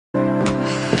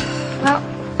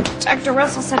Dr.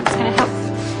 Russell said it's going to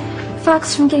help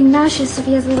Fox from getting nauseous if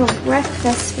he has a little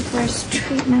breakfast before his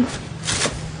treatment.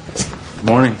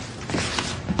 Morning.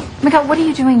 Miguel, what are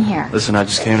you doing here? Listen, I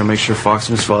just came to make sure Fox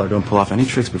and his father don't pull off any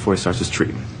tricks before he starts his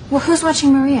treatment. Well, who's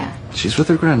watching Maria? She's with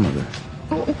her grandmother.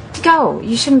 Go.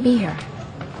 You shouldn't be here.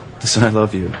 Listen, I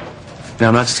love you. Now,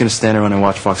 I'm not just going to stand around and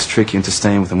watch Fox trick you into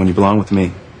staying with him when you belong with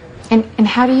me. And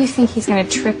how do you think he's going to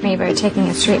trick me by taking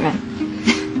his treatment?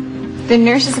 The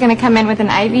nurse is going to come in with an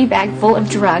IV bag full of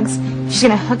drugs. She's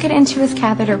going to hook it into his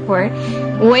catheter port,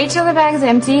 wait till the bag's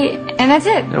empty, and that's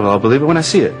it. Yeah, well, I'll believe it when I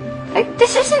see it.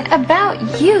 This isn't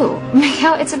about you,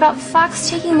 Miguel. It's about Fox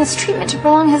taking this treatment to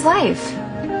prolong his life.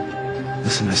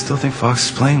 Listen, I still think Fox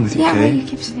is playing with you, Yeah, Kay. well, you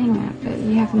keep saying that, but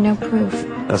you have no proof.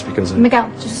 That's because Miguel,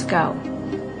 just go.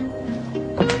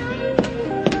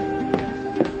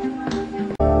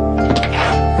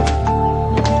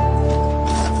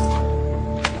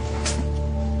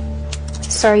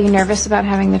 So are you nervous about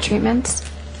having the treatments?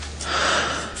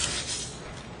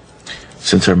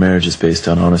 Since our marriage is based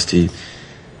on honesty,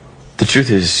 the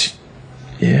truth is,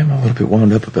 yeah, I'm a little bit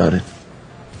wound up about it.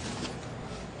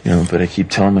 You know, but I keep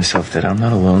telling myself that I'm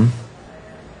not alone,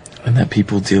 and that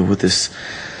people deal with this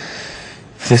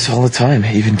all the time,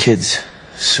 even kids.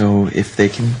 So if they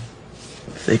can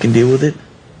deal with it,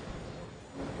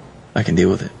 I can deal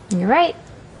with it. You're right.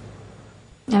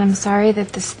 And I'm sorry that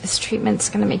this treatment's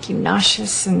going to make you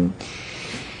nauseous and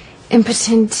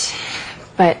impotent,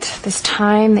 but this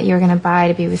time that you're going to buy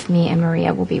to be with me and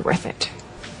Maria will be worth it.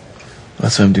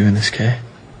 That's why I'm doing this, Kay.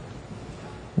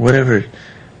 Whatever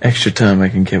extra time I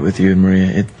can get with you and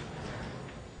Maria,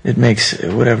 it makes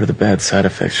whatever the bad side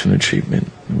effects from the treatment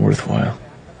worthwhile.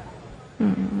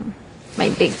 My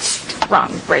big,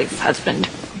 strong, brave husband.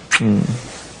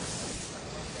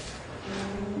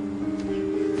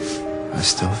 I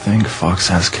still think Fox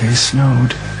has Kay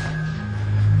snowed.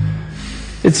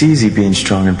 It's easy being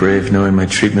strong and brave knowing my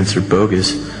treatments are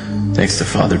bogus, thanks to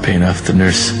Father paying off the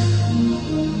nurse.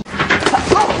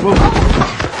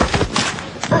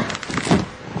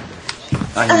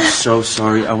 I am so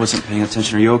sorry. I wasn't paying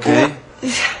attention. Are you okay?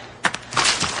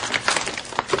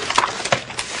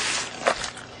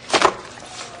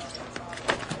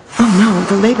 Oh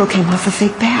no, the label came off a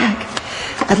fake bag.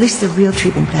 At least the real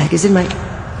treatment bag is in my...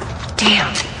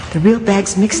 Damn, the real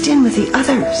bag's mixed in with the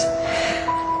others.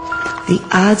 The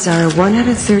odds are 1 out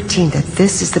of 13 that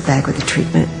this is the bag with the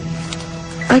treatment.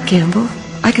 I gamble.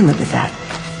 I can live with that.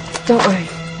 Don't worry.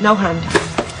 No harm done.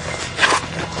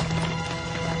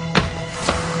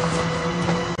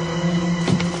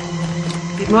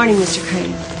 Good morning, Mr.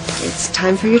 Crane. It's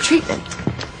time for your treatment.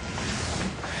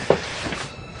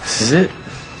 This is it?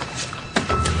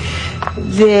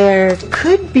 There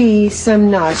could be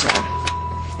some nausea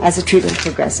as the treatment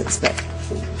progresses, but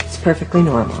it's perfectly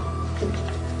normal.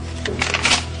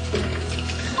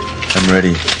 I'm ready.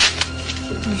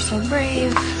 You're so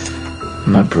brave.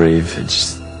 I'm not brave.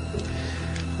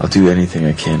 I'll do anything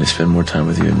I can to spend more time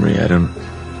with you and Maria.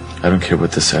 I don't care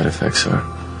what the side effects are.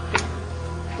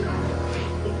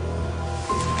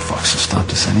 Fox will stop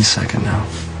this any second now.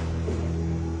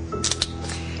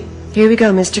 Here we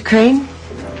go, Mr. Crane.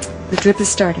 The drip is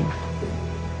starting.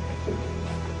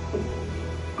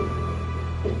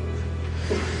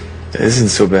 That isn't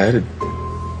so bad.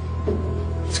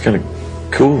 It's kind of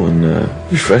cool and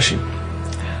refreshing.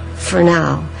 For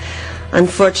now.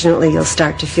 Unfortunately, you'll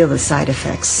start to feel the side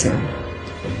effects soon.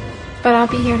 But I'll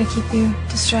be here to keep you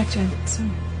distracted, so...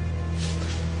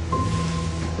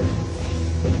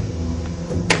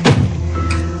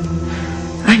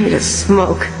 I need a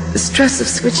smoke. The stress of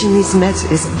switching these meds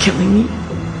is killing me.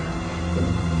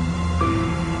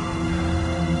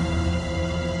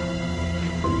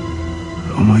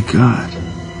 Oh my God.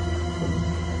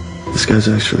 This guy's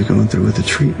actually going through with the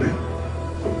treatment.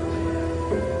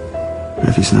 And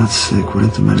if he's not sick,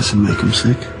 wouldn't the medicine make him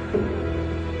sick?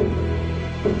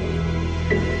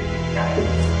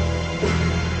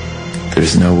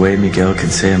 There's no way Miguel can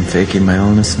say I'm faking my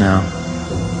illness now.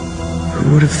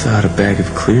 Who would have thought a bag of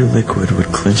clear liquid would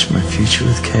clinch my future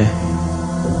with Kay?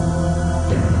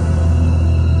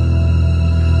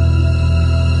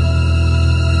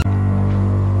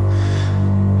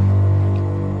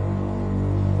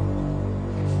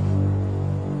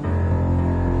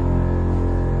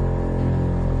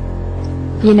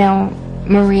 You know,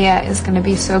 Maria is going to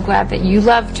be so glad that you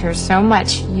loved her so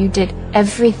much. You did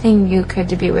everything you could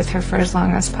to be with her for as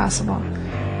long as possible.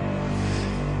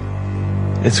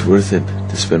 It's worth it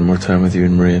to spend more time with you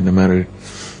and Maria, no matter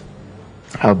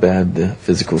how bad the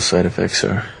physical side effects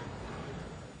are.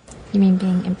 You mean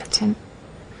being impotent?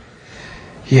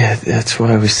 Yeah, that's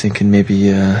why I was thinking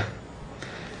maybe,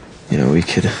 we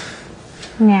could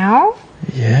Now?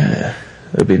 Yeah,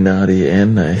 that'd be naughty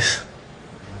and nice.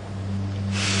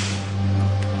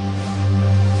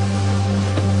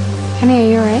 Honey,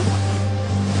 are you alright?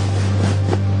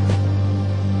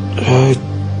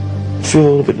 I feel a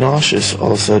little bit nauseous all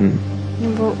of a sudden.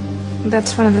 Well,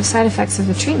 that's one of the side effects of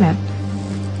the treatment.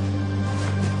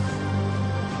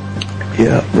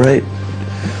 Yeah, right.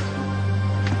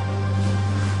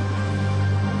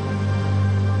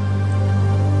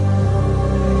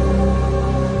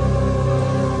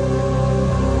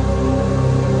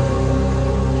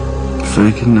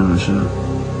 Faking nausea.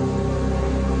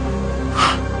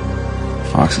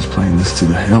 Fox is playing this to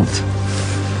the hilt.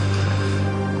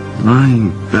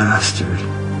 Lying bastard.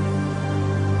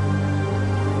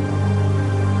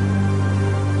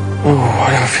 Oh, why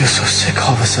do I feel so sick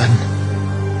all of a sudden?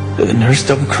 Did the nurse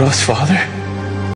double-cross father?